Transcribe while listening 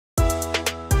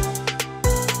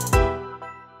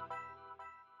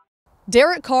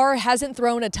Derek Carr hasn't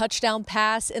thrown a touchdown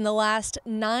pass in the last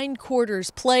 9 quarters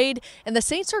played, and the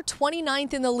Saints are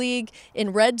 29th in the league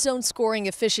in red zone scoring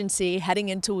efficiency heading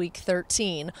into Week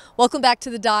 13. Welcome back to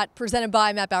The Dot, presented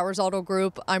by Matt Bowers Auto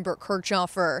Group. I'm Brooke.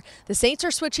 The Saints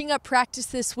are switching up practice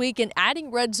this week and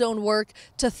adding red zone work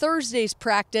to Thursday's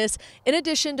practice, in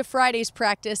addition to Friday's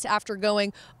practice after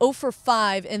going 0 for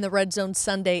 5 in the red zone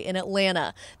Sunday in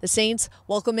Atlanta. The Saints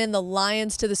welcome in the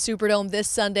Lions to the Superdome this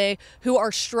Sunday, who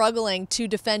are struggling to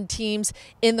defend teams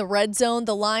in the red zone.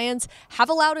 The Lions have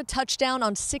allowed a touchdown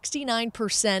on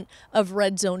 69% of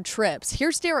red zone trips.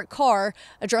 Here's Derek Carr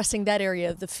addressing that area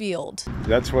of the field.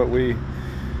 That's what we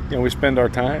spend our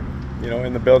time,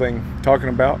 in the building talking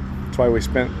about. That's why we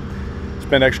spend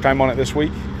extra time on it this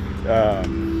week. The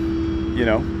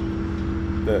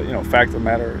fact of the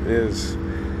matter is,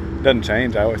 it doesn't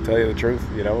change. I always tell you the truth.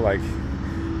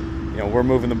 We're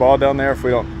moving the ball down there. If we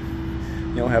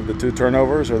don't have the 2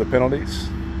 turnovers or the penalties,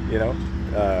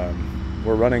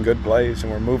 we're running good plays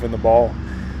and we're moving the ball.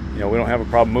 We don't have a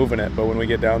problem moving it, but when we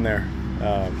get down there,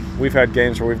 we've had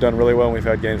games where we've done really well and we've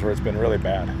had games where it's been really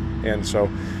bad. And so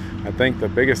I think the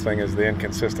biggest thing is the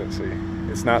inconsistency.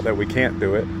 It's not that we can't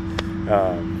do it.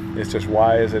 It's just,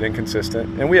 why is it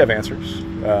inconsistent? And we have answers.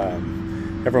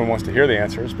 Everyone wants to hear the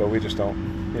answers, but we just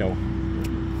don't,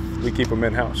 we keep them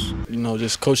in-house.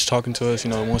 Just coach talking to us,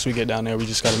 once we get down there, we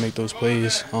just got to make those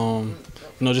plays.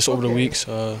 Just over the weeks,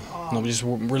 just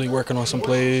really working on some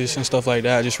plays and stuff like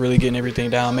that, just really getting everything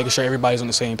down, making sure everybody's on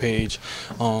the same page.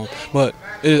 But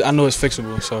I know it's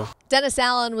fixable, so. Dennis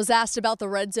Allen was asked about the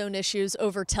red zone issues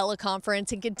over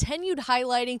teleconference and continued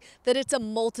highlighting that it's a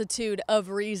multitude of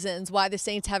reasons why the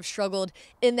Saints have struggled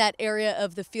in that area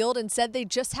of the field, and said they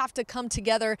just have to come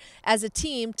together as a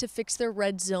team to fix their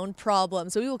red zone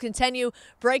problems. So we will continue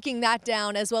breaking that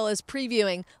down, as well as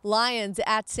previewing Lions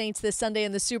at Saints this Sunday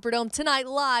in the Superdome tonight,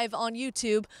 live on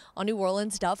YouTube on New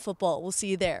Orleans Football. We'll see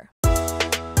you there.